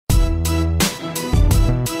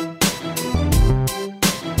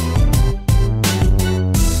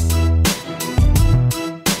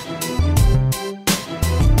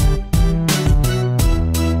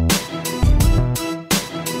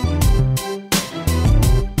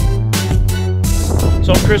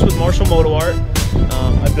So I'm Chris with Marshall Motoart.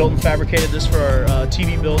 I built and fabricated this for our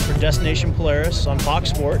TV build for Destination Polaris on Fox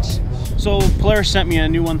Sports. So Polaris sent me a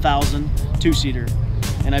new 1000 two-seater,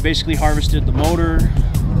 and I basically harvested the motor,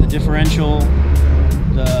 the differential,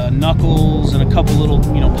 the knuckles, and a couple little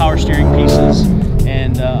power steering pieces.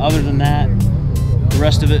 And other than that, the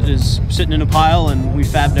rest of it is sitting in a pile, and we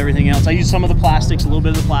fabbed everything else. I used some of the plastics, a little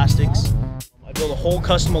bit of the plastics. I built a whole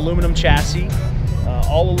custom aluminum chassis,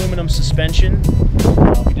 all aluminum suspension.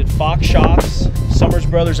 We did Fox shocks, Summers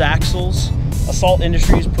Brothers axles. Assault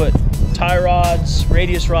Industries put tie rods,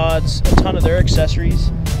 radius rods, a ton of their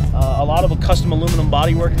accessories. A lot of a custom aluminum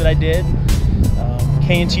bodywork that I did.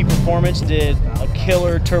 K&T Performance did a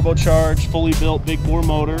killer turbocharged, fully built big bore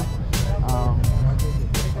motor.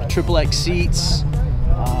 Triple X seats.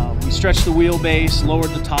 We stretched the wheelbase, lowered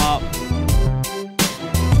the top.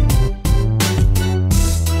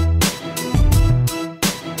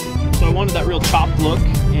 So I wanted that real chopped look,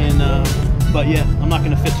 and but yet I'm not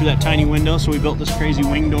going to fit through that tiny window, so we built this crazy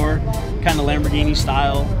wing door, kind of Lamborghini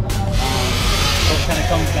style. So it kind of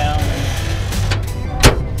comes down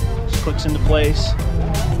and just clicks into place.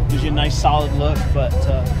 Gives you a nice solid look, but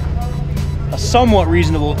a somewhat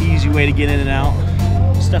reasonable, easy way to get in and out.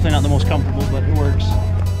 It's definitely not the most comfortable, but it works.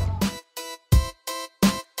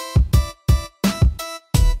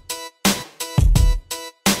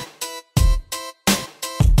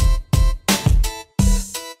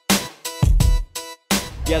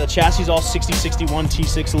 Yeah, the chassis is all 6061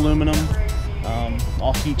 T6 aluminum,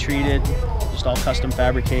 all heat treated, just all custom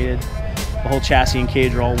fabricated. The whole chassis and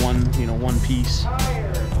cage are all one piece.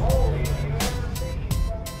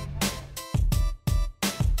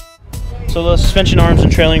 So the suspension arms and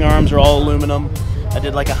trailing arms are all aluminum. I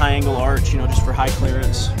did like a high angle arch, just for high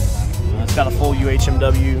clearance. It's got a full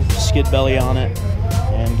UHMW skid belly on it,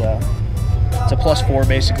 and it's a +4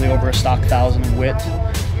 basically over a stock 1000 in width.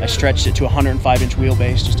 I stretched it to a 105-inch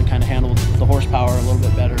wheelbase just to kind of handle the horsepower a little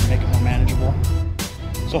bit better and make it more manageable.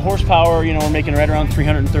 So horsepower, we're making right around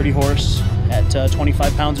 330 horse at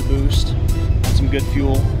 25 pounds of boost on some good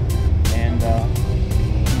fuel, and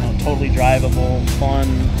totally drivable, fun.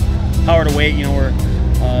 Power to weight, we're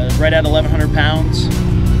right at 1,100 pounds,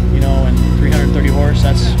 and 330 horse.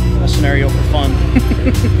 That's a scenario for fun.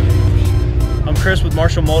 I'm Chris with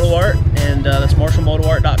Marshall Motoart, and that's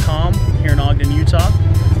marshallmotoart.com here in Ogden, Utah.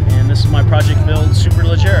 And this is my project build,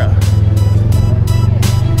 Superleggera.